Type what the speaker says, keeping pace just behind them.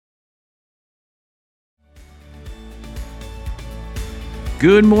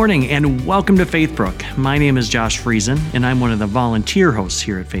Good morning and welcome to Faithbrook. My name is Josh Friesen and I'm one of the volunteer hosts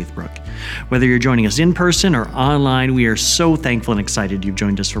here at Faithbrook. Whether you're joining us in person or online, we are so thankful and excited you've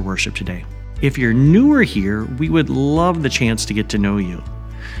joined us for worship today. If you're newer here, we would love the chance to get to know you.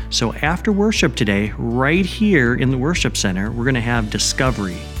 So after worship today, right here in the worship center, we're going to have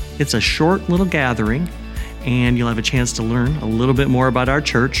Discovery. It's a short little gathering and you'll have a chance to learn a little bit more about our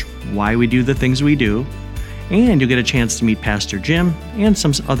church, why we do the things we do, and you'll get a chance to meet Pastor Jim and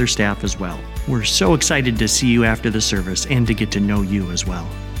some other staff as well. We're so excited to see you after the service and to get to know you as well.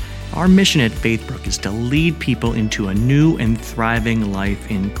 Our mission at Faithbrook is to lead people into a new and thriving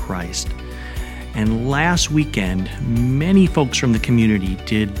life in Christ. And last weekend, many folks from the community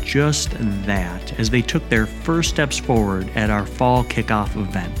did just that as they took their first steps forward at our fall kickoff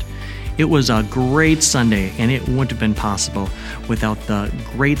event. It was a great Sunday, and it wouldn't have been possible without the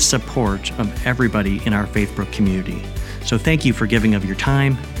great support of everybody in our Faithbrook community. So thank you for giving of your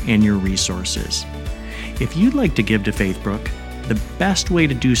time and your resources. If you'd like to give to Faithbrook, the best way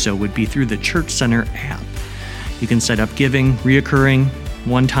to do so would be through the Church Center app. You can set up giving, reoccurring,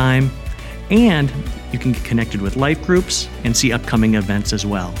 one time, and you can get connected with life groups and see upcoming events as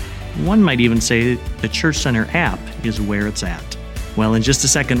well. One might even say the Church Center app is where it's at. Well, in just a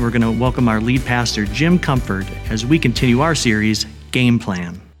second, we're going to welcome our lead pastor, Jim Comfort, as we continue our series, Game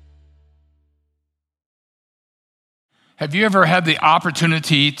Plan. Have you ever had the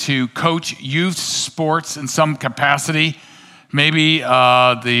opportunity to coach youth sports in some capacity? Maybe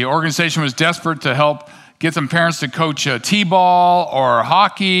the organization was desperate to help get some parents to coach t-ball or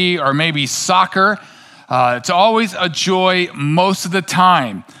hockey or maybe soccer. It's always a joy most of the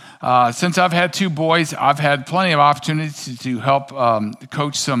time. Since I've had two boys, I've had plenty of opportunities to help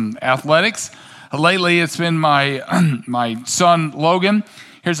coach some athletics. Lately, it's been my son, Logan.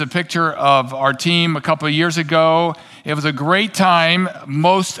 Here's a picture of our team a couple of years ago. It was a great time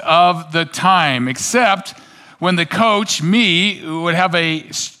most of the time, except when the coach, me, would have a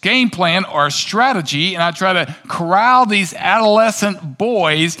game plan or a strategy, and I'd try to corral these adolescent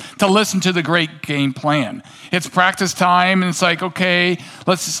boys to listen to the great game plan. It's practice time, and it's like, okay,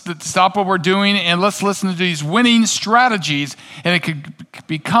 let's stop what we're doing, and let's listen to these winning strategies, and it could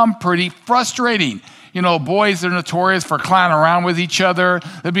become pretty frustrating. You know, boys are notorious for clowning around with each other.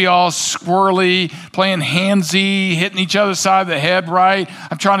 They'd be all squirrely, playing handsy, hitting each other's side of the head, right?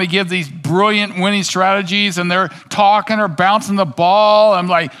 I'm trying to give these brilliant winning strategies, and they're talking or bouncing the ball. I'm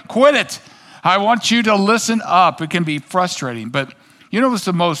like, quit it. I want you to listen up. It can be frustrating. But you know what's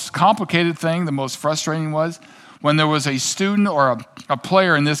the most complicated thing, the most frustrating was? When there was a student or a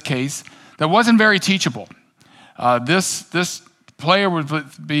player in this case that wasn't very teachable. This player would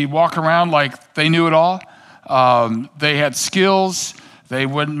be walking around like they knew it all. They had skills. They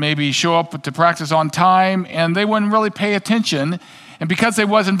wouldn't maybe show up to practice on time, and they wouldn't really pay attention. And because they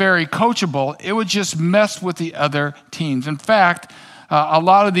wasn't very coachable, it would just mess with the other teams. In fact, a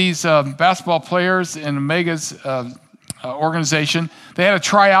lot of these basketball players in Omega's organization, they had to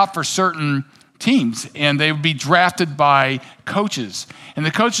try out for certain teams, and they would be drafted by coaches. And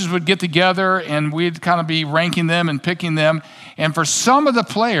the coaches would get together, and we'd kind of be ranking them and picking them. And for some of the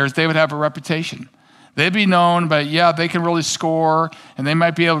players, they would have a reputation. They'd be known, but yeah, they can really score, and they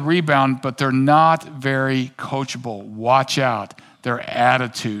might be able to rebound, but they're not very coachable. Watch out. Their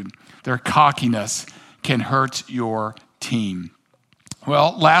attitude, their cockiness can hurt your team.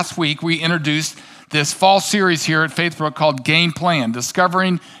 Well, last week, we introduced this fall series here at Faithbrook called Game Plan,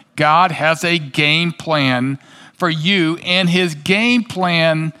 discovering God has a game plan for you, and his game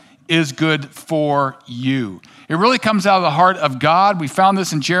plan is good for you. It really comes out of the heart of God. We found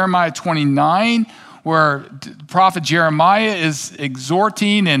this in Jeremiah 29, where prophet Jeremiah is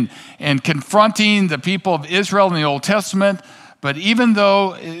exhorting and confronting the people of Israel in the Old Testament. But even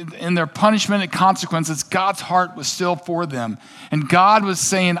though in their punishment and consequences, God's heart was still for them. And God was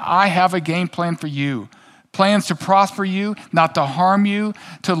saying, I have a game plan for you. Plans to prosper you, not to harm you,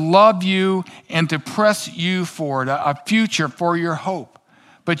 to love you, and to press you forward, a future for your hope.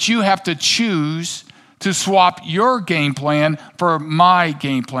 But you have to choose to swap your game plan for my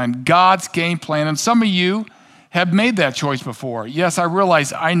game plan, God's game plan. And some of you have made that choice before. Yes, I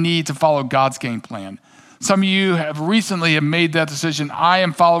realize I need to follow God's game plan. Some of you have recently made that decision. I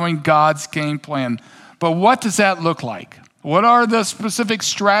am following God's game plan. But what does that look like? What are the specific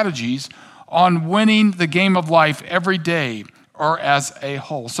strategies on winning the game of life every day or as a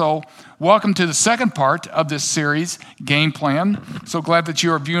whole? So welcome to the second part of this series, Game Plan. So glad that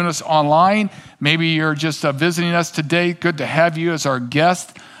you are viewing us online. Maybe you're just visiting us today. Good to have you as our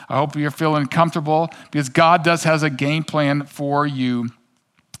guest. I hope you're feeling comfortable because God has a game plan for you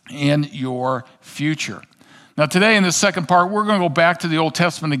in your future. Now today in the second part, we're going to go back to the Old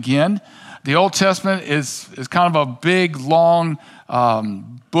Testament again. The Old Testament is kind of a big, long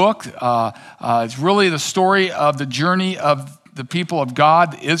book. It's really the story of the journey of the people of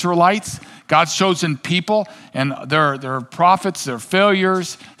God, the Israelites, God's chosen people, and their prophets, their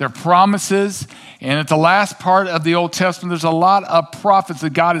failures, their promises. And at the last part of the Old Testament, there's a lot of prophets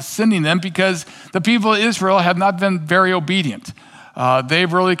that God is sending them because the people of Israel have not been very obedient.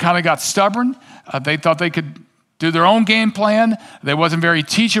 They've really kind of got stubborn. They thought they could do their own game plan. They wasn't very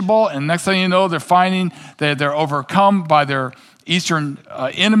teachable. And next thing you know, they're finding that they're overcome by their eastern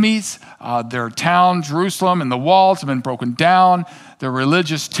enemies. Their town, Jerusalem, and the walls have been broken down. Their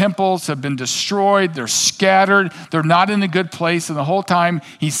religious temples have been destroyed. They're scattered. They're not in a good place. And the whole time,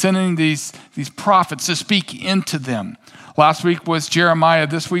 he's sending these prophets to speak into them. Last week was Jeremiah.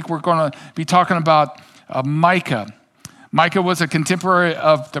 This week, we're going to be talking about Micah. Micah was a contemporary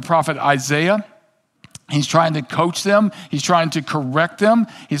of the prophet Isaiah. He's trying to coach them. He's trying to correct them.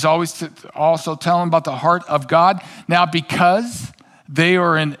 He's always also telling about the heart of God. Now, because they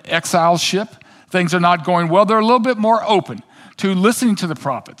are in exileship, things are not going well, they're a little bit more open to listening to the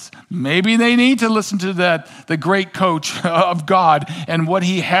prophets. Maybe they need to listen to the great coach of God and what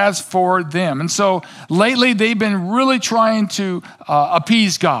he has for them. And so lately, they've been really trying to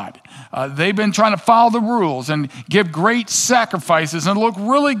appease God. They've been trying to follow the rules and give great sacrifices and look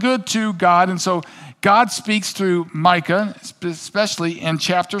really good to God. And so God speaks through Micah, especially in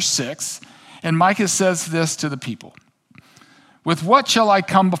chapter 6, and Micah says this to the people. With what shall I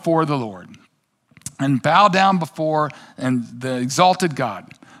come before the Lord and bow down before the exalted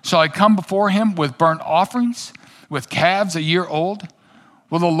God? Shall I come before him with burnt offerings, with calves a year old?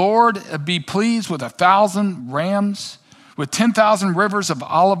 Will the Lord be pleased with 1,000 rams, with 10,000 rivers of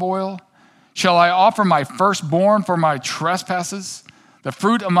olive oil? Shall I offer my firstborn for my trespasses, the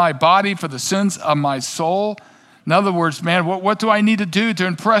fruit of my body for the sins of my soul? In other words, man, what do I need to do to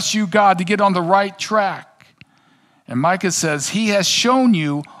impress you, God, to get on the right track? And Micah says, he has shown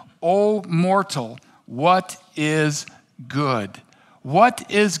you, O mortal, what is good. What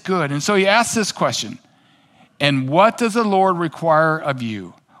is good? And so he asks this question, and what does the Lord require of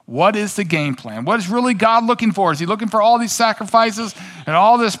you? What is the game plan? What is really God looking for? Is he looking for all these sacrifices and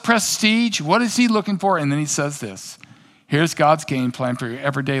all this prestige? What is he looking for? And then he says this. Here's God's game plan for your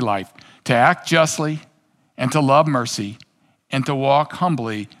everyday life: to act justly and to love mercy and to walk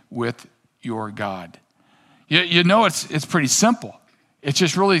humbly with your God. You know it's pretty simple. It's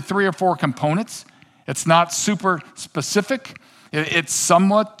just really 3 or 4 components. It's not super specific. It's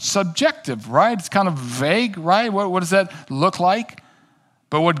somewhat subjective, right? It's kind of vague, right? What does that look like?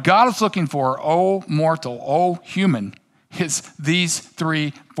 But what God is looking for, O mortal, O human, is these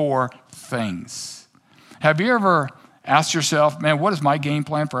 3, 4 things. Have you ever asked yourself, man, what is my game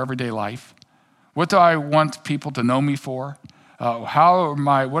plan for everyday life? What do I want people to know me for?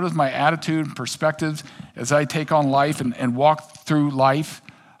 What is my attitude and perspectives as I take on life and walk through life?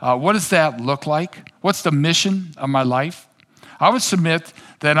 What does that look like? What's the mission of my life? I would submit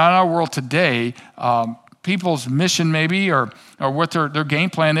that in our world today, people's mission maybe or what their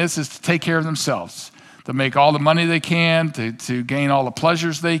game plan is to take care of themselves, to make all the money they can, to gain all the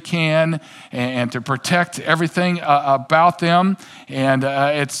pleasures they can, and to protect everything about them. And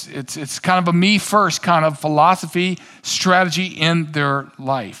it's kind of a me first kind of philosophy, strategy in their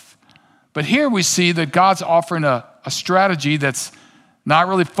life. But here we see that God's offering a strategy that's not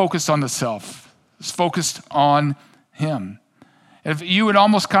really focused on the self. It's focused on him. If you would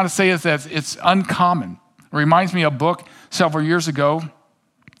almost kind of say that it's uncommon. It reminds me of a book several years ago.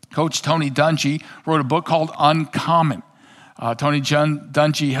 Coach Tony Dungy wrote a book called Uncommon. Tony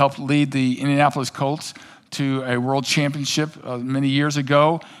Dungy helped lead the Indianapolis Colts to a world championship many years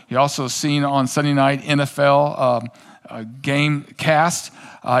ago. He also seen on Sunday night NFL game cast.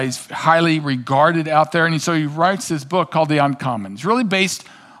 He's highly regarded out there. And so he writes this book called The Uncommon. It's really based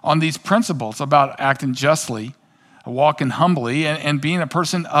on these principles about acting justly, walking humbly, and being a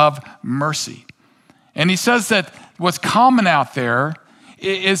person of mercy. And he says that what's common out there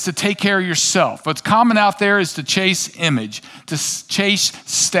is to take care of yourself. What's common out there is to chase image, to chase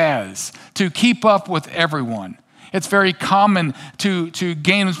status, to keep up with everyone. It's very common to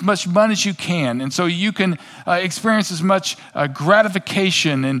gain as much money as you can, and so you can experience as much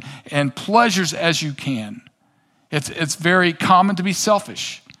gratification and pleasures as you can. It's very common to be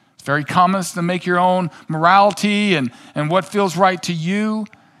selfish. It's very common to make your own morality and what feels right to you.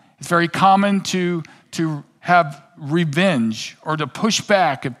 It's very common to have revenge or to push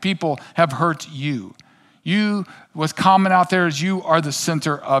back if people have hurt you. What's common out there is you are the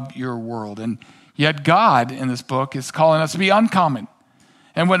center of your world. And yet God in this book is calling us to be uncommon.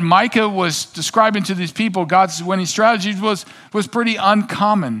 And what Micah was describing to these people, God's winning strategy was pretty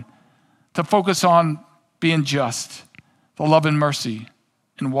uncommon, to focus on being just, the love and mercy,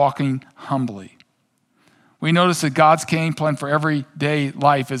 and walking humbly. We notice that God's game plan for everyday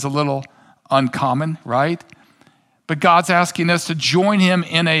life is a little uncommon, right? But God's asking us to join him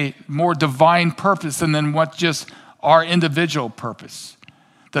in a more divine purpose than what just our individual purpose,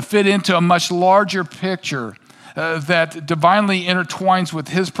 to fit into a much larger picture that divinely intertwines with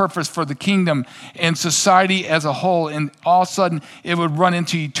his purpose for the kingdom and society as a whole. And all of a sudden, it would run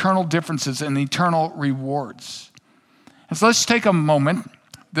into eternal differences and eternal rewards. And so let's take a moment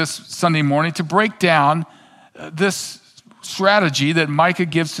this Sunday morning to break down this strategy that Micah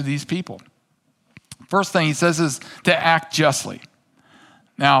gives to these people. First thing he says is to act justly.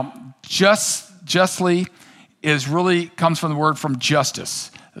 Now, justly comes from the word from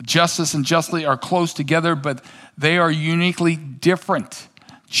justice. Justice and justly are close together, but they are uniquely different.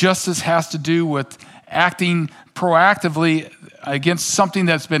 Justice has to do with acting proactively against something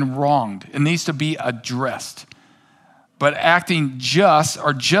that's been wronged. It needs to be addressed. But acting just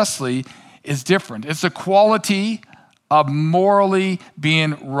or justly is different. It's the quality of morally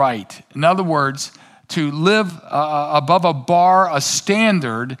being right. In other words, to live above a bar, a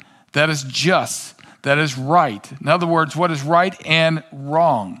standard that is just, that is right. In other words, what is right and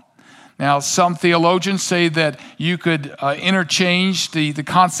wrong. Now, some theologians say that you could interchange the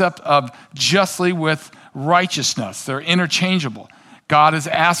concept of justly with righteousness. They're interchangeable. God is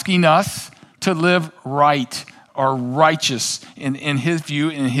asking us to live right or righteous in his view,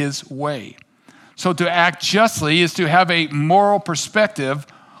 in his way. So to act justly is to have a moral perspective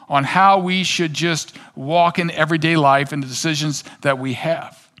on how we should just walk in everyday life and the decisions that we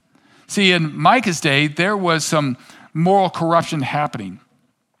have. See, in Micah's day, there was some moral corruption happening.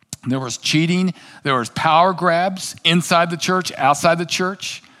 There was cheating, there was power grabs inside the church, outside the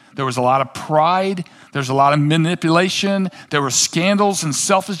church. There was a lot of pride, there's a lot of manipulation, there were scandals and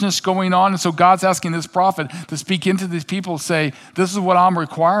selfishness going on. And so God's asking this prophet to speak into these people and say, this is what I'm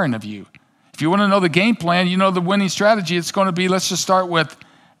requiring of you. If you want to know the game plan, you know the winning strategy, it's going to be, let's just start with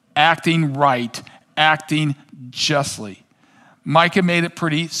acting right, acting justly. Micah made it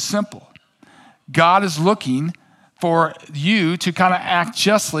pretty simple. God is looking for you to kind of act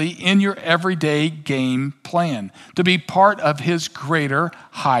justly in your everyday game plan, to be part of his greater,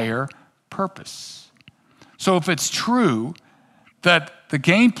 higher purpose. So if it's true that the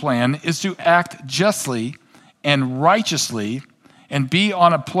game plan is to act justly and righteously and be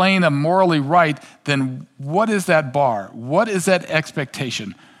on a plane of morally right, then what is that bar? What is that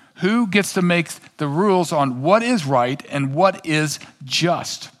expectation? Who gets to make the rules on what is right and what is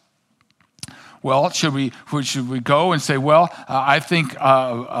just? Well, should we go and say, well, I think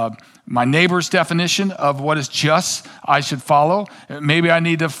my neighbor's definition of what is just I should follow? Maybe I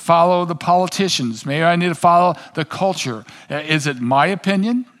need to follow the politicians. Maybe I need to follow the culture. Is it my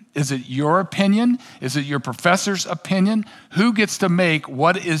opinion? Is it your opinion? Is it your professor's opinion? Who gets to make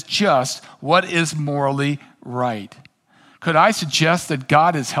what is just, what is morally right? Could I suggest that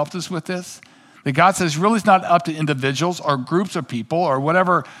God has helped us with this? That God says really it's not up to individuals or groups of people or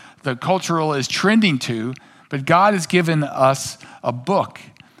whatever the cultural is trending to, but God has given us a book,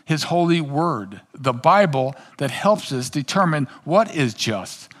 his holy word, the Bible, that helps us determine what is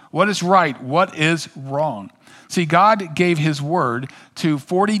just, what is right, what is wrong. See, God gave his word to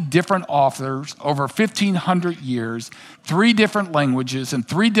 40 different authors over 1,500 years, 3 different languages and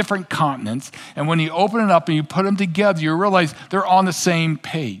 3 different continents. And when you open it up and you put them together, you realize they're on the same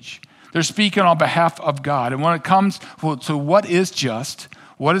page. They're speaking on behalf of God. And when it comes to what is just,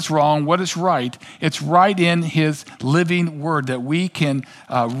 what is wrong, what is right, it's right in his living word that we can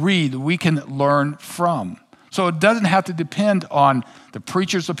read, we can learn from. So it doesn't have to depend on the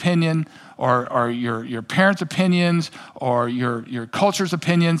preacher's opinion or your parents' opinions or your culture's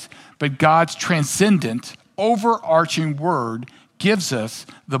opinions, but God's transcendent, overarching word gives us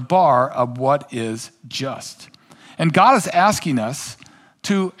the bar of what is just. And God is asking us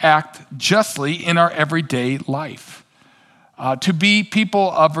to act justly in our everyday life. To be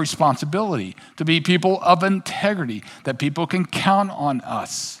people of responsibility, to be people of integrity, that people can count on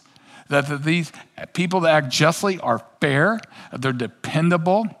us, that these people that act justly are fair, they're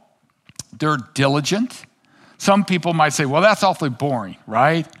dependable, they're diligent. Some people might say, well, that's awfully boring,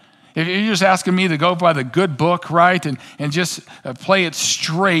 right? If you're just asking me to go by the good book, right, and just play it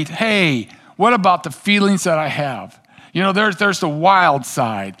straight, hey, what about the feelings that I have? You know, there's the wild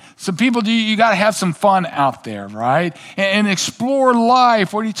side. Some people, you got to have some fun out there, right? And explore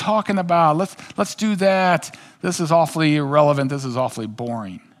life. What are you talking about? Let's do that. This is awfully irrelevant. This is awfully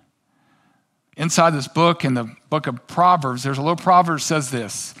boring. Inside this book, in the book of Proverbs, there's a little proverb that says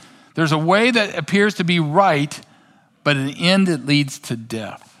this: there's a way that appears to be right, but in the end it leads to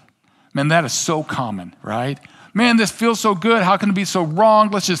death. Man, that is so common, right? Man, this feels so good. How can it be so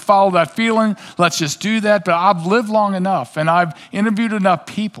wrong? Let's just follow that feeling. Let's just do that. But I've lived long enough and I've interviewed enough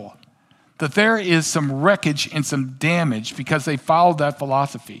people that there is some wreckage and some damage because they followed that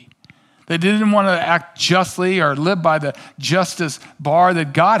philosophy. They didn't want to act justly or live by the justice bar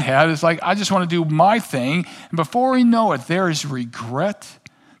that God had. It's like, I just want to do my thing. And before we know it, there is regret,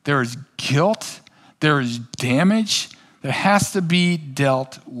 there is guilt, there is damage that has to be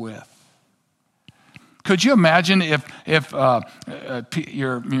dealt with. Could you imagine if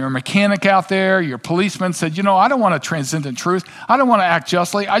your mechanic out there, your policeman said, I don't want a transcendent truth. I don't want to act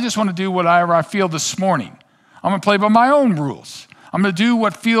justly. I just want to do whatever I feel this morning. I'm going to play by my own rules. I'm going to do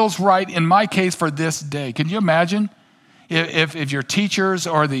what feels right in my case for this day. Can you imagine if your teachers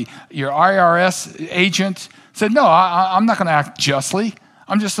or your IRS agent said, no, I'm not going to act justly.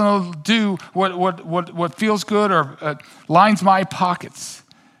 I'm just going to do what feels good or lines my pockets.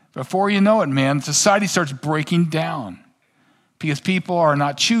 Before you know it, man, society starts breaking down because people are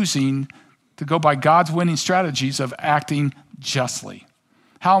not choosing to go by God's winning strategies of acting justly.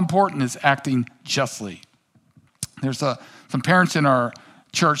 How important is acting justly? There's some parents in our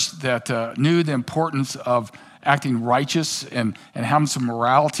church that knew the importance of acting righteous and having some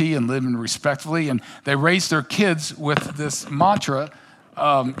morality and living respectfully, and they raised their kids with this mantra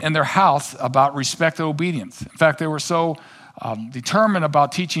in their house about respect and obedience. In fact, they were so determined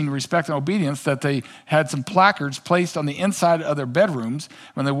about teaching respect and obedience that they had some placards placed on the inside of their bedrooms.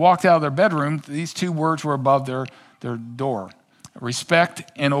 When they walked out of their bedroom, these two words were above their door: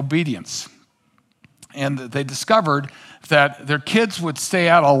 respect and obedience. And they discovered that their kids would stay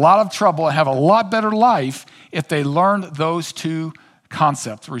out of a lot of trouble and have a lot better life if they learned those two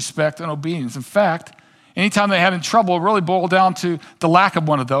concepts, respect and obedience. In fact, anytime they had in trouble, it really boiled down to the lack of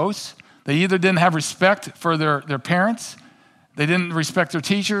one of those. They either didn't have respect for their parents, they didn't respect their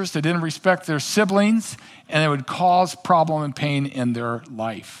teachers, they didn't respect their siblings, and it would cause problem and pain in their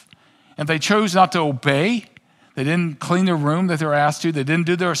life. And they chose not to obey. They didn't clean their room that they were asked to. They didn't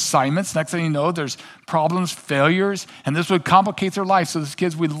do their assignments. Next thing you know, there's problems, failures, and this would complicate their life. So these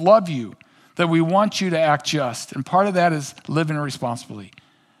kids, we love you, that we want you to act just. And part of that is living responsibly.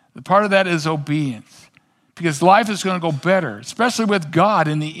 The part of that is obedience. Because life is going to go better, especially with God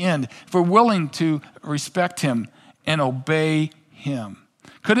in the end, if we're willing to respect him and obey him.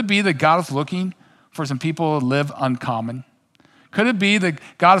 Could it be that God is looking for some people to live uncommon? Could it be that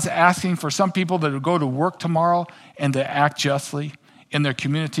God is asking for some people that will go to work tomorrow and to act justly in their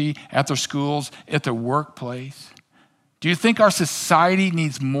community, at their schools, at their workplace? Do you think our society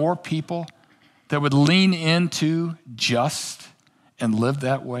needs more people that would lean into just and live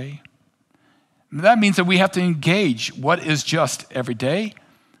that way? That means that we have to engage what is just every day.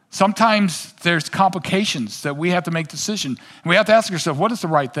 Sometimes there's complications that we have to make decisions. And we have to ask ourselves, what is the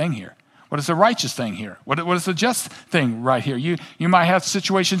right thing here? What is the righteous thing here? What is the just thing right here? You might have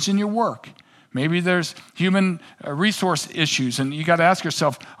situations in your work. Maybe there's human resource issues, and you got to ask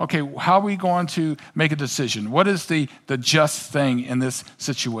yourself, okay, how are we going to make a decision? What is the just thing in this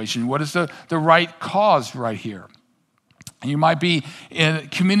situation? What is the right cause right here? You might be in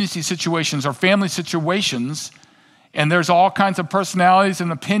community situations or family situations, and there's all kinds of personalities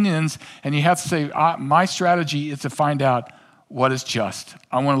and opinions, and you have to say, my strategy is to find out what is just.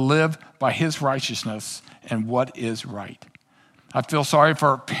 I want to live by his righteousness and what is right. I feel sorry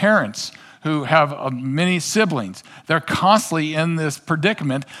for parents who have many siblings. They're constantly in this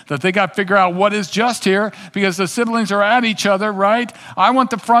predicament that they got to figure out what is just here because the siblings are at each other, right? I want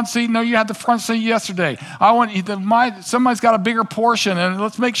the front seat. No, you had the front seat yesterday. Somebody's got a bigger portion, and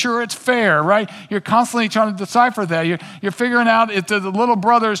let's make sure it's fair, right? You're constantly trying to decipher that. You're figuring out if the little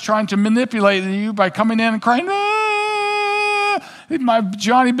brother is trying to manipulate you by coming in and crying, my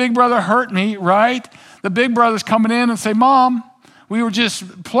Johnny big brother hurt me, right? The big brother's coming in and say, Mom, we were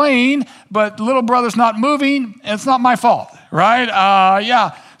just playing, but little brother's not moving, and it's not my fault,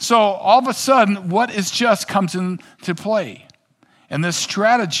 right? So all of a sudden, what is just comes into play. And this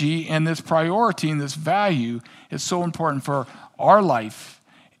strategy and this priority and this value is so important for our life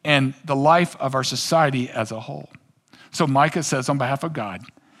and the life of our society as a whole. So Micah says on behalf of God,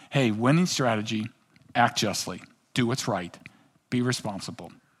 hey, winning strategy, act justly, do what's right, be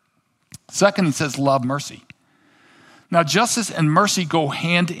responsible. Second, he says, love mercy. Now, justice and mercy go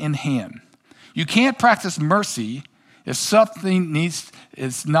hand in hand. You can't practice mercy if something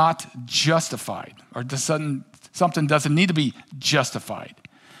is not justified or something doesn't need to be justified.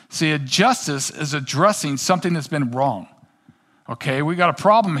 See, a justice is addressing something that's been wrong. Okay, we got a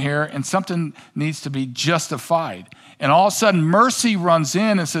problem here, and something needs to be justified. And all of a sudden, mercy runs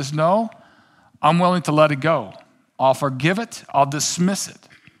in and says, no, I'm willing to let it go. I'll forgive it. I'll dismiss it.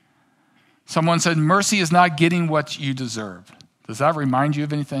 Someone said, mercy is not getting what you deserve. Does that remind you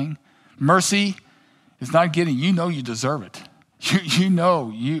of anything? Mercy is not getting, you know you deserve it. You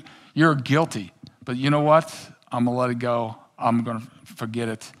know you're guilty. But you know what? I'm going to let it go. I'm going to forget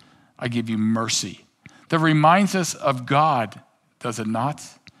it. I give you mercy. That reminds us of God, does it not?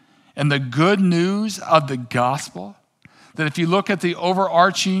 And the good news of the gospel, that if you look at the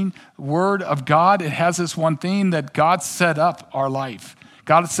overarching word of God, it has this one theme that God set up our life.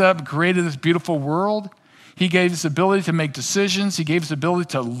 God set up, created this beautiful world. He gave us the ability to make decisions. He gave us the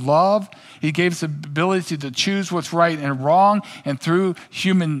ability to love. He gave us the ability to choose what's right and wrong. And through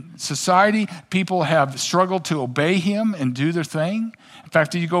human society, people have struggled to obey him and do their thing. In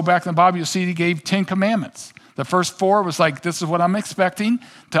fact, if you go back in the Bible, you'll see he gave 10 commandments. The first 4 was like, this is what I'm expecting,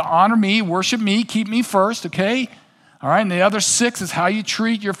 to honor me, worship me, keep me first, okay? All right, and the other 6 is how you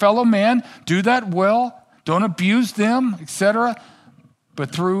treat your fellow man. Do that well. Don't abuse them, etc.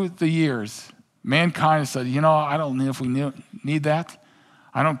 But through the years, mankind has said, I don't know if we need that.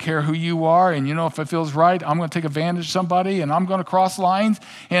 I don't care who you are, and if it feels right, I'm going to take advantage of somebody, and I'm going to cross lines.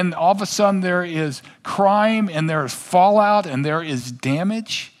 And all of a sudden, there is crime, and there is fallout, and there is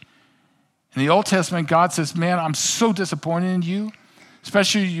damage. In the Old Testament, God says, man, I'm so disappointed in you,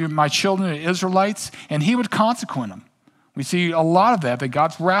 especially my children, the Israelites, and he would consequent them. We see a lot of that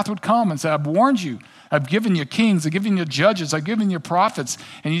God's wrath would come and say, I've warned you. I've given you kings. I've given you judges. I've given you prophets.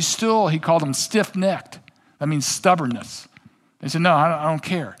 And you still, he called them stiff-necked. That means stubbornness. They said, no, I don't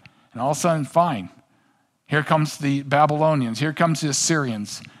care. And all of a sudden, fine. Here comes the Babylonians. Here comes the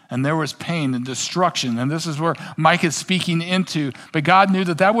Assyrians. And there was pain and destruction. And this is where Micah is speaking into. But God knew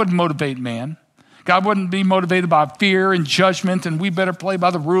that wouldn't motivate man. God wouldn't be motivated by fear and judgment, and we better play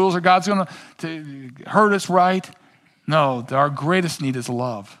by the rules, or God's going to hurt us, right? No, our greatest need is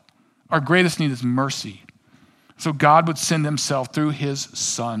love. Our greatest need is mercy. So God would send himself through his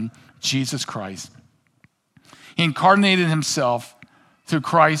Son, Jesus Christ. He incarnated himself through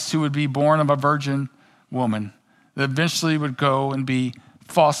Christ, who would be born of a virgin woman, that eventually would go and be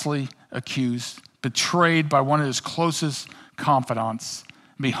falsely accused, betrayed by one of his closest confidants,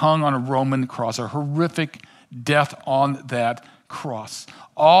 and be hung on a Roman cross, a horrific death on that cross,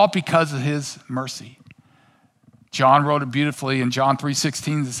 all because of his mercy. John wrote it beautifully in John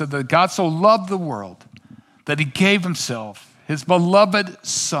 3:16. It said that God so loved the world that he gave himself, his beloved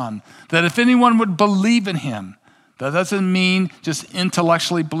Son, that if anyone would believe in him, that doesn't mean just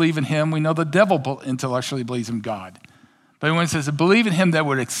intellectually believe in him. We know the devil intellectually believes in God. But when it says to believe in him, that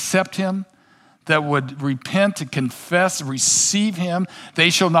would accept him, that would repent and confess, receive him, they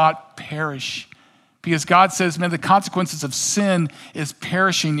shall not perish. Because God says, man, the consequences of sin is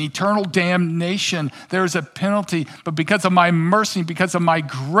perishing, eternal damnation. There is a penalty. But because of my mercy, because of my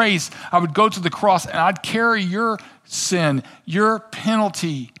grace, I would go to the cross and I'd carry your sin, your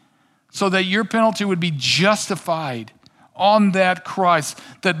penalty, so that your penalty would be justified on that cross,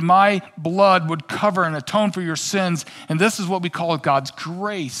 that my blood would cover and atone for your sins. And this is what we call God's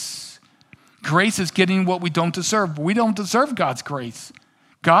grace. Grace is getting what we don't deserve. We don't deserve God's grace.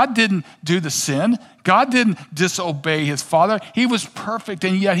 God didn't do the sin. God didn't disobey his Father. He was perfect,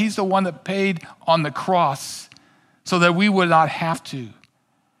 and yet he's the one that paid on the cross so that we would not have to.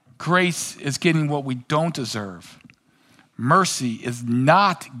 Grace is getting what we don't deserve. Mercy is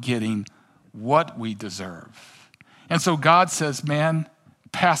not getting what we deserve. And so God says, man,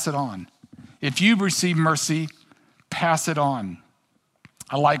 pass it on. If you receive mercy, pass it on.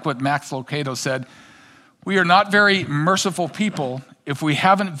 I like what Max Lucado said. We are not very merciful people if we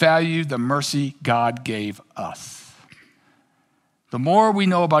haven't valued the mercy God gave us. The more we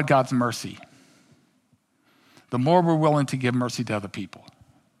know about God's mercy, the more we're willing to give mercy to other people.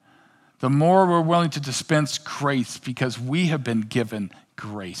 The more we're willing to dispense grace because we have been given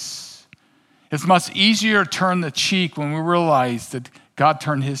grace. It's much easier to turn the cheek when we realize that God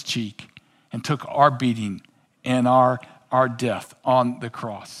turned his cheek and took our beating and our death on the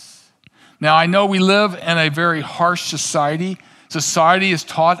cross. Now, I know we live in a very harsh society. Society has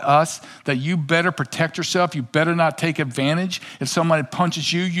taught us that you better protect yourself. You better not take advantage. If somebody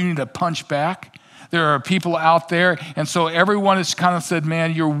punches you, you need to punch back. There are people out there, and so everyone has kind of said,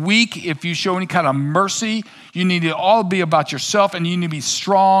 man, you're weak if you show any kind of mercy. You need to all be about yourself, and you need to be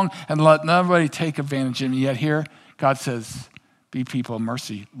strong and let nobody take advantage of you. Yet here, God says, be people of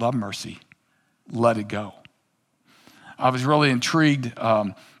mercy, love mercy, let it go. I was really intrigued.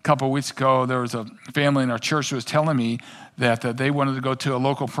 A couple of weeks ago, there was a family in our church who was telling me that they wanted to go to a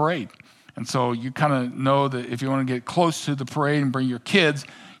local parade. And so you kind of know that if you want to get close to the parade and bring your kids,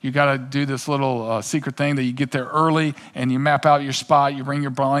 you got to do this little secret thing that you get there early and you map out your spot. You bring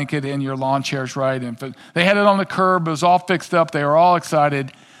your blanket and your lawn chairs, right? And they had it on the curb. It was all fixed up. They were all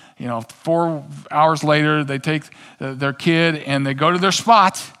excited. 4 hours later, they take their kid and they go to their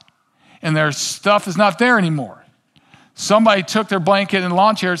spot, and their stuff is not there anymore. Somebody took their blanket and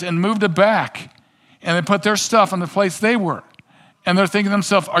lawn chairs and moved it back, and they put their stuff in the place they were. And they're thinking to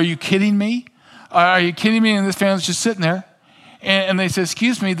themselves, are you kidding me? Are you kidding me? And this family's just sitting there. And they say,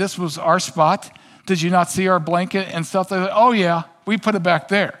 excuse me, this was our spot. Did you not see our blanket and stuff? They're like, oh, yeah, we put it back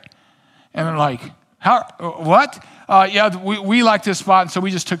there. And they're like, how? What? Yeah, we like this spot, and so we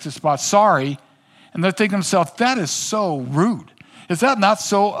just took this spot. Sorry. And they're thinking to themselves, that is so rude. Is that not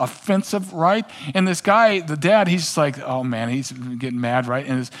so offensive, right? And this guy, the dad, he's just like, oh man, he's getting mad, right?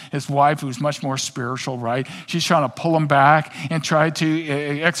 And his wife, who's much more spiritual, right? She's trying to pull him back and try to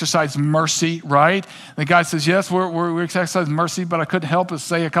exercise mercy, right? The guy says, yes, we exercise mercy, but I couldn't help but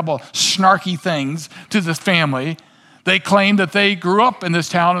say a couple of snarky things to this family. They claim that they grew up in this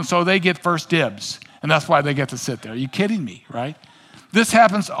town, and so they get first dibs. And that's why they get to sit there. Are you kidding me, right? This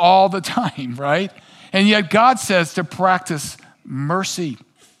happens all the time, right? And yet God says to practice mercy.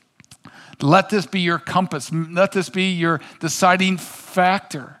 Let this be your compass. Let this be your deciding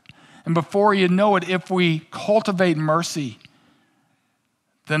factor. And before you know it, if we cultivate mercy,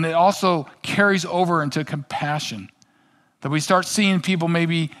 then it also carries over into compassion, that we start seeing people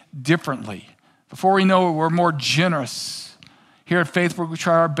maybe differently. Before we know it, we're more generous. Here at Faithbrook, we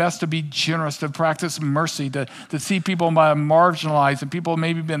try our best to be generous, to practice mercy, to see people marginalized and people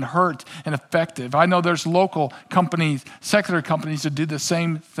maybe been hurt and affected. I know there's local companies, secular companies that do the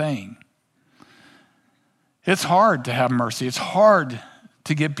same thing. It's hard to have mercy. It's hard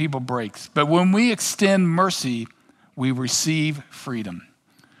to give people breaks. But when we extend mercy, we receive freedom.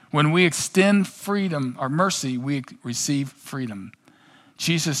 When we extend freedom or mercy, we receive freedom.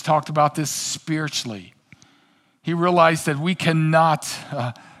 Jesus talked about this spiritually. He realized that we cannot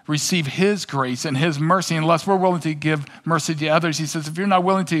receive his grace and his mercy unless we're willing to give mercy to others. He says, if you're not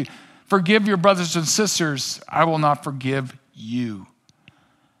willing to forgive your brothers and sisters, I will not forgive you.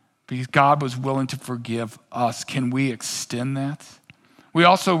 Because God was willing to forgive us. Can we extend that? We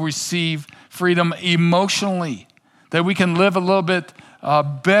also receive freedom emotionally, that we can live a little bit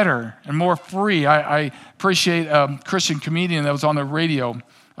better and more free. I appreciate a Christian comedian that was on the radio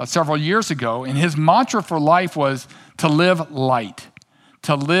several years ago, and his mantra for life was to live light,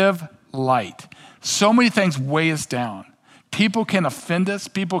 to live light. So many things weigh us down. People can offend us.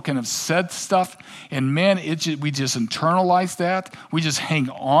 People can have said stuff, and man, we just internalize that. We just hang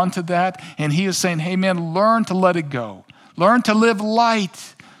on to that, and he is saying, hey man, learn to let it go. Learn to live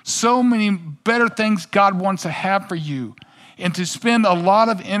light. So many better things God wants to have for you. And to spend a lot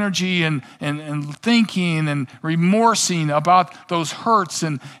of energy and thinking and remorsing about those hurts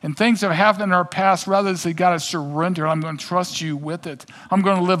and things that have happened in our past, rather than say, God, I surrender. I'm going to trust you with it. I'm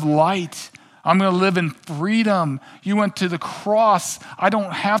going to live light. I'm going to live in freedom. You went to the cross. I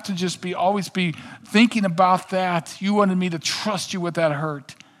don't have to just always be thinking about that. You wanted me to trust you with that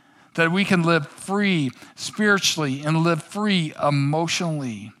hurt, that we can live free spiritually and live free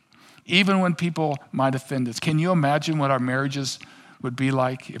emotionally. Even when people might offend us. Can you imagine what our marriages would be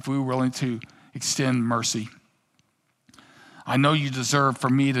like if we were willing to extend mercy? I know you deserve for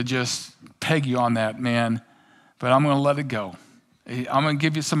me to just peg you on that, man, but I'm going to let it go. I'm going to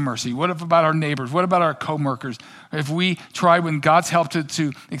give you some mercy. What about our neighbors? What about our coworkers? If we try, when God's helped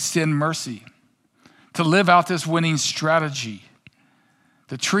to extend mercy, to live out this winning strategy,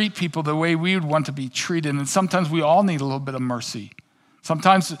 to treat people the way we would want to be treated, and sometimes we all need a little bit of mercy.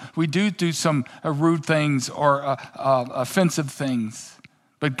 Sometimes we do some rude things or offensive things,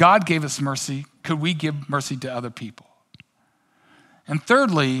 but God gave us mercy. Could we give mercy to other people? And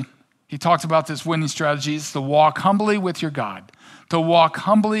thirdly, he talks about this winning strategy is to walk humbly with your God. To walk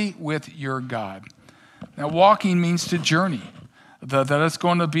humbly with your God. Now, walking means to journey. That it's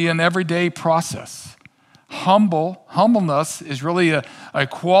going to be an everyday process. Humbleness is really a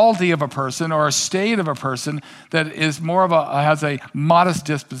quality of a person or a state of a person that is more of has a modest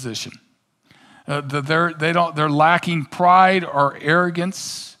disposition. They're lacking pride or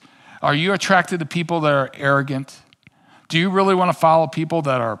arrogance. Are you attracted to people that are arrogant? Do you really want to follow people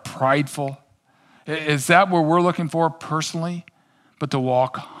that are prideful? Is that what we're looking for personally? But to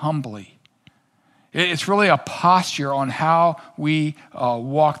walk humbly. It's really a posture on how we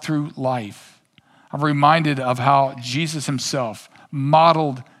walk through life. I'm reminded of how Jesus himself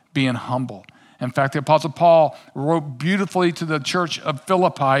modeled being humble. In fact, the Apostle Paul wrote beautifully to the church of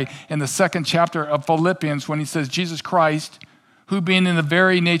Philippi in the 2nd chapter of Philippians when he says, Jesus Christ, who being in the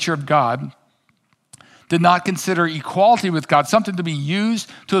very nature of God, did not consider equality with God something to be used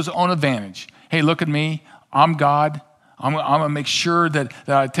to his own advantage. Hey, look at me, I'm God. I'm going to make sure that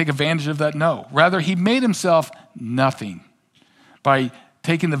I take advantage of that. No, rather he made himself nothing by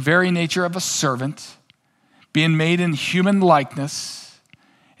taking the very nature of a servant, being made in human likeness,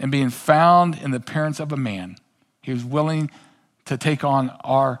 and being found in the appearance of a man. He was willing to take on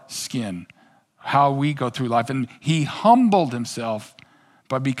our skin, how we go through life. And he humbled himself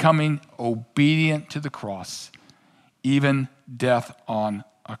by becoming obedient to the cross, even death on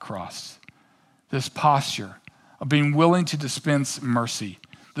a cross. This posture of being willing to dispense mercy,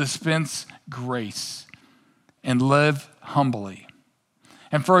 dispense grace, and live humbly.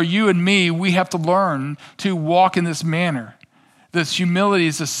 And for you and me, we have to learn to walk in this manner. This humility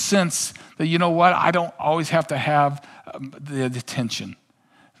is a sense that, you know what, I don't always have to have the attention.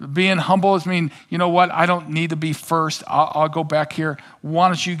 Being humble is mean, you know what, I don't need to be first. I'll go back here. Why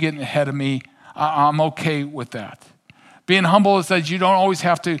don't you get ahead of me? I'm okay with that. Being humble is that you don't always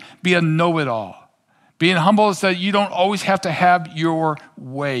have to be a know-it-all. Being humble is that you don't always have to have your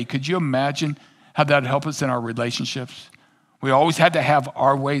way. Could you imagine how that would help us in our relationships? We always had to have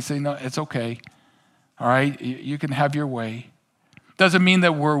our way. Say, no, it's okay. All right, you can have your way. Doesn't mean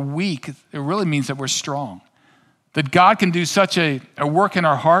that we're weak. It really means that we're strong. That God can do such a work in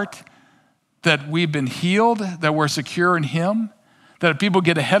our heart that we've been healed, that we're secure in him, that if people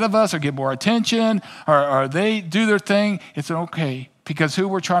get ahead of us or get more attention or they do their thing, it's okay. Because who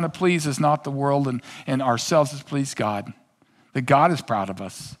we're trying to please is not the world and ourselves, is please God. That God is proud of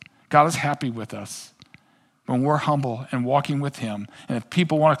us. God is happy with us when we're humble and walking with him. And if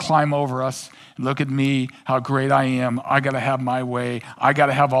people want to climb over us and look at me, how great I am, I got to have my way, I got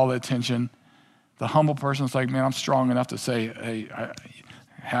to have all the attention. The humble person's like, man, I'm strong enough to say, hey,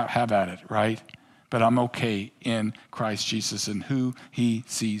 have at it, right? But I'm okay in Christ Jesus and who he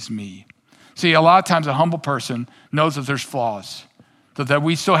sees me. See, a lot of times a humble person knows that there's flaws, that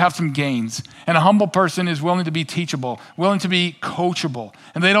we still have some gains. And a humble person is willing to be teachable, willing to be coachable,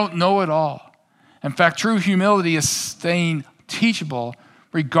 and they don't know it all. In fact, true humility is staying teachable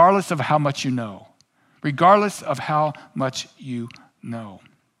regardless of how much you know. Regardless of how much you know.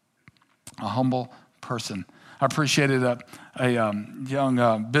 A humble person. I appreciated a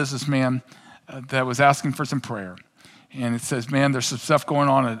young businessman that was asking for some prayer. And it says, man, there's some stuff going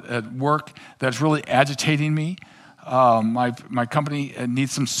on at work that's really agitating me. My company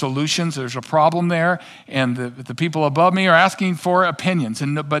needs some solutions. There's a problem there. And the people above me are asking for opinions.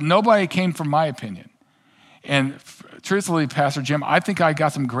 But nobody came from my opinion. And truthfully, Pastor Jim, I think I got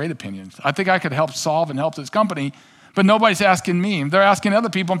some great opinions. I think I could help solve and help this company. But nobody's asking me. They're asking other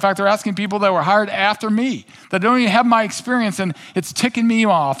people. In fact, they're asking people that were hired after me that don't even have my experience, and it's ticking me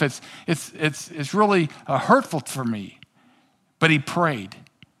off. It's really hurtful for me. But he prayed.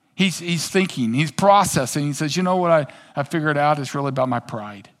 He's thinking. He's processing. He says, you know what I figured out? It's really about my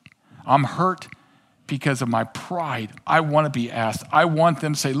pride. I'm hurt because of my pride. I want to be asked. I want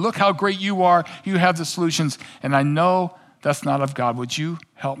them to say, look how great you are. You have the solutions. And I know that's not of God. Would you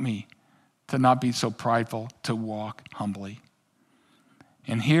help me to not be so prideful, to walk humbly?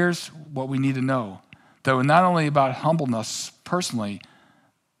 And here's what we need to know, that we're not only about humbleness personally,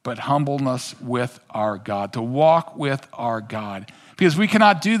 but humbleness with our God, to walk with our God. Because we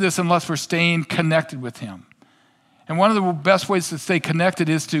cannot do this unless we're staying connected with him. And one of the best ways to stay connected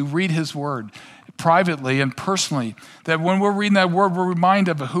is to read his word privately and personally. That when we're reading that word, we're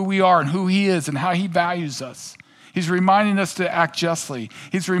reminded of who we are and who he is and how he values us. He's reminding us to act justly.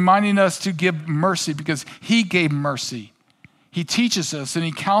 He's reminding us to give mercy because he gave mercy. He teaches us and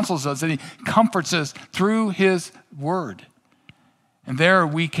he counsels us and he comforts us through his word. And there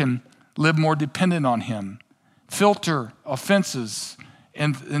we can live more dependent on him, filter offenses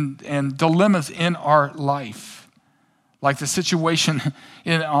and dilemmas in our life. Like the situation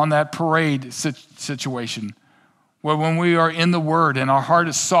on that parade situation, where when we are in the word and our heart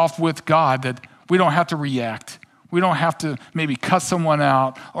is soft with God, that we don't have to react. We don't have to maybe cut someone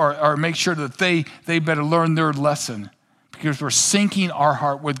out or make sure that they better learn their lesson, because we're syncing our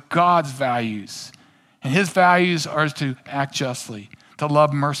heart with God's values. And his values are to act justly, to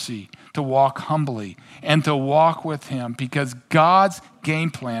love mercy, to walk humbly, and to walk with him, because God's game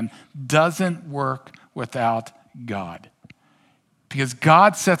plan doesn't work without God. Because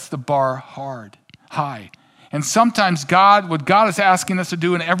God sets the bar high. And sometimes what God is asking us to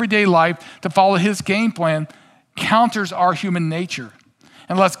do in everyday life to follow his game plan counters our human nature.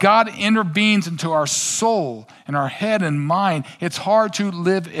 Unless God intervenes into our soul and our head and mind, it's hard to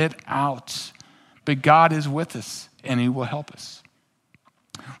live it out. But God is with us and he will help us.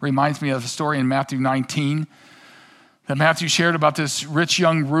 Reminds me of a story in Matthew 19 that Matthew shared about this rich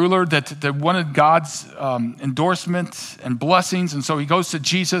young ruler that wanted God's endorsement and blessings. And so he goes to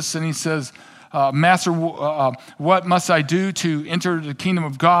Jesus and he says, Master, what must I do to enter the kingdom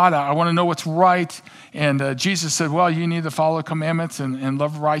of God? I want to know what's right. And Jesus said, well, you need to follow the commandments and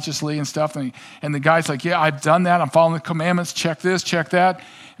love righteously and stuff. And the guy's like, yeah, I've done that. I'm following the commandments. Check this, check that.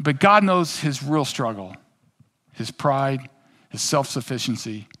 But God knows his real struggle, his pride, his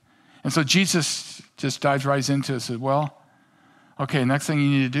self-sufficiency. And so Jesus just dives right into it and says, well, okay, next thing you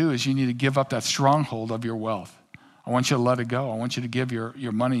need to do is you need to give up that stronghold of your wealth. I want you to let it go. I want you to give your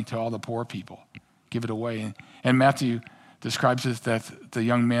money to all the poor people. Give it away. And Matthew describes it that the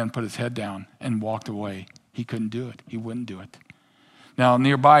young man put his head down and walked away. He couldn't do it. He wouldn't do it. Now,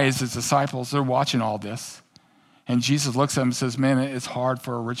 nearby is his disciples. They're watching all this. And Jesus looks at him and says, man, it's hard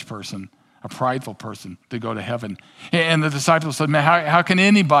for a rich person, a prideful person, to go to heaven. And the disciples said, man, how can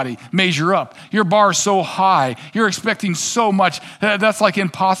anybody measure up? Your bar is so high. You're expecting so much. That's like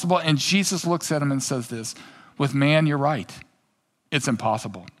impossible. And Jesus looks at him and says this, with man, you're right. It's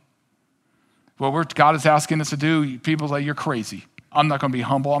impossible. What God is asking us to do, people say, you're crazy. I'm not going to be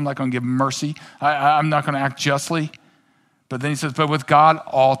humble. I'm not going to give mercy. I'm not going to act justly. But then he says, but with God,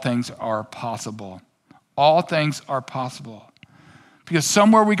 all things are possible. All things are possible. Because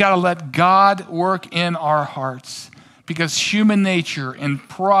somewhere we got to let God work in our hearts. Because human nature and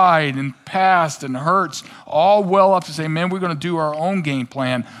pride and past and hurts all well up to say, man, we're going to do our own game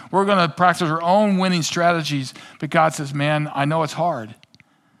plan. We're going to practice our own winning strategies. But God says, man, I know it's hard,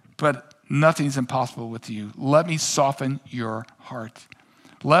 but nothing's impossible with you. Let me soften your heart.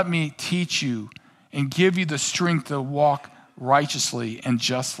 Let me teach you and give you the strength to walk righteously and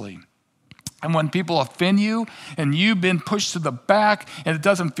justly. And when people offend you and you've been pushed to the back and it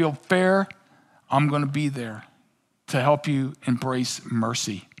doesn't feel fair, I'm going to be there to help you embrace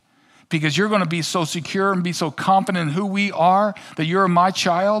mercy. Because you're going to be so secure and be so confident in who we are, that you're my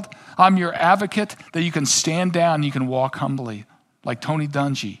child. I'm your advocate, that you can stand down and you can walk humbly, like Tony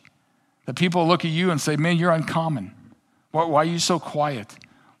Dungy. That people look at you and say, man, you're uncommon. Why are you so quiet?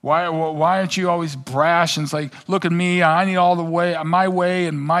 Why aren't you always brash and say, look at me, I need all the way, my way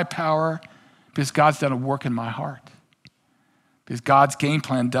and my power. Because God's done a work in my heart. Because God's game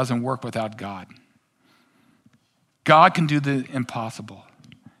plan doesn't work without God. God can do the impossible.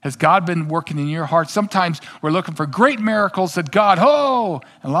 Has God been working in your heart? Sometimes we're looking for great miracles that God, and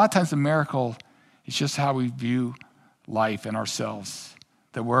a lot of times the miracle is just how we view life and ourselves.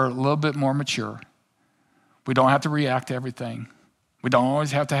 That we're a little bit more mature. We don't have to react to everything. We don't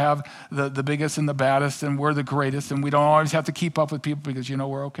always have to have the biggest and the baddest and we're the greatest. And we don't always have to keep up with people because,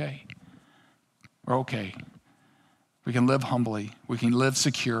 we're okay. We're okay. We can live humbly. We can live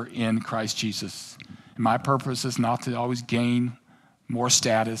secure in Christ Jesus. And my purpose is not to always gain more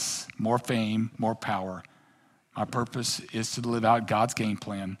status, more fame, more power. My purpose is to live out God's game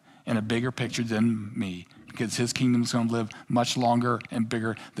plan in a bigger picture than me, because his kingdom is going to live much longer and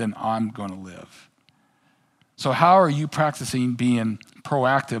bigger than I'm going to live. So how are you practicing being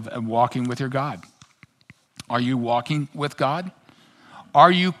proactive and walking with your God? Are you walking with God?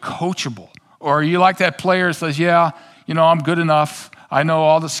 Are you coachable? Or are you like that player that says, yeah, I'm good enough. I know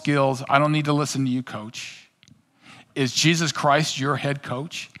all the skills. I don't need to listen to you, coach. Is Jesus Christ your head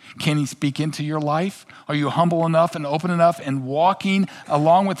coach? Can he speak into your life? Are you humble enough and open enough and walking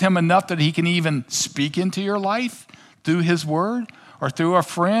along with him enough that he can even speak into your life through his word or through a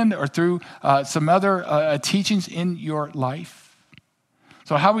friend or through some other teachings in your life?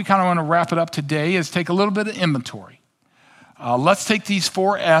 So how we kind of want to wrap it up today is take a little bit of inventory. Let's take these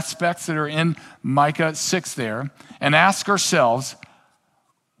 4 aspects that are in Micah 6 there and ask ourselves,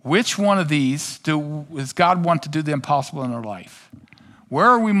 which one of these does God want to do the impossible in our life? Where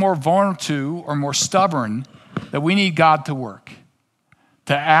are we more vulnerable to or more stubborn that we need God to work,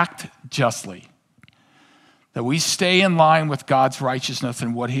 to act justly, that we stay in line with God's righteousness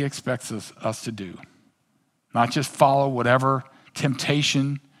and what he expects us to do, not just follow whatever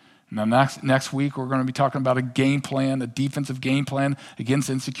temptation. And the next week, we're going to be talking about a game plan, a defensive game plan against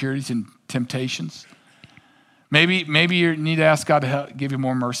insecurities and temptations. Maybe you need to ask God to give you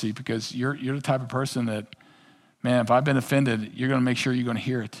more mercy, because you're the type of person that, man, if I've been offended, you're going to make sure you're going to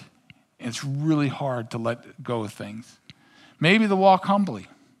hear it. And it's really hard to let go of things. Maybe to walk humbly.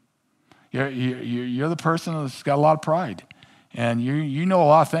 You're the person that's got a lot of pride, and you know a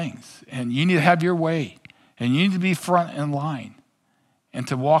lot of things, and you need to have your way, and you need to be front in line. And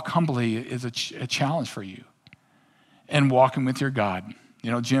to walk humbly is a challenge for you. And walking with your God.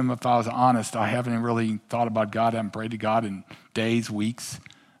 Jim, if I was honest, I haven't really thought about God. I haven't prayed to God in days, weeks.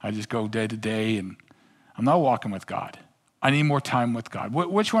 I just go day to day, and I'm not walking with God. I need more time with God.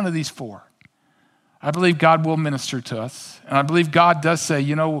 Which one of these 4? I believe God will minister to us. And I believe God does say,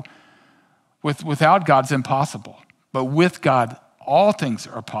 without God it's impossible. But with God, all things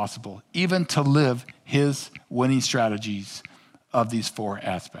are possible, even to live his winning strategies of these 4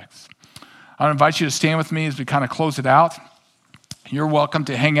 aspects. I invite you to stand with me as we kind of close it out. You're welcome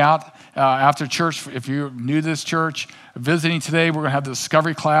to hang out after church. If you're new to this church, visiting today, we're going to have the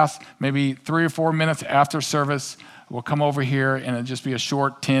discovery class, maybe 3 or 4 minutes after service. We'll come over here and it'll just be a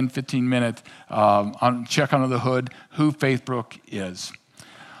short 10, 15-minute check under the hood who Faithbrook is.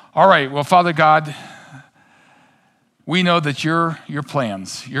 All right, well, Father God, we know that your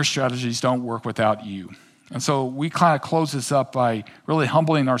plans, your strategies don't work without you. And so we kind of close this up by really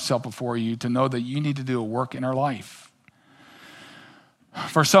humbling ourselves before you to know that you need to do a work in our life.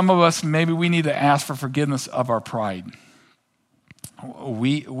 For some of us, maybe we need to ask for forgiveness of our pride.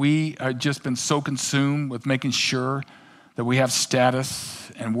 We have just been so consumed with making sure that we have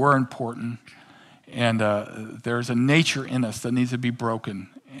status and we're important. And there's a nature in us that needs to be broken.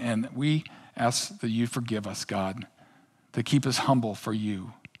 And we ask that you forgive us, God, to keep us humble for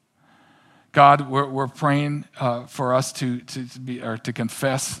you. God, we're praying for us to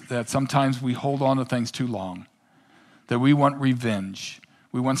confess that sometimes we hold on to things too long, that we want revenge.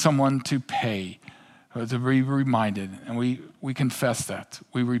 We want someone to pay, to be reminded, and we confess that.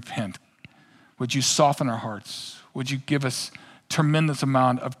 We repent. Would you soften our hearts? Would you give us tremendous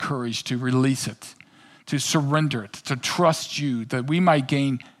amount of courage to release it, to surrender it, to trust you, that we might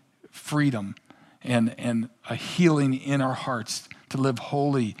gain freedom and a healing in our hearts to live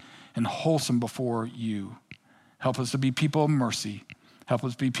holy and wholesome before you. Help us to be people of mercy. Help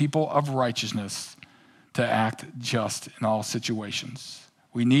us be people of righteousness, to act just in all situations.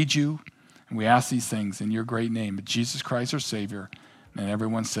 We need you, and we ask these things in your great name, Jesus Christ, our Savior. And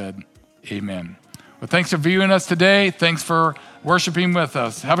everyone said, amen. Well, thanks for viewing us today. Thanks for worshiping with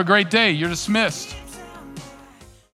us. Have a great day. You're dismissed.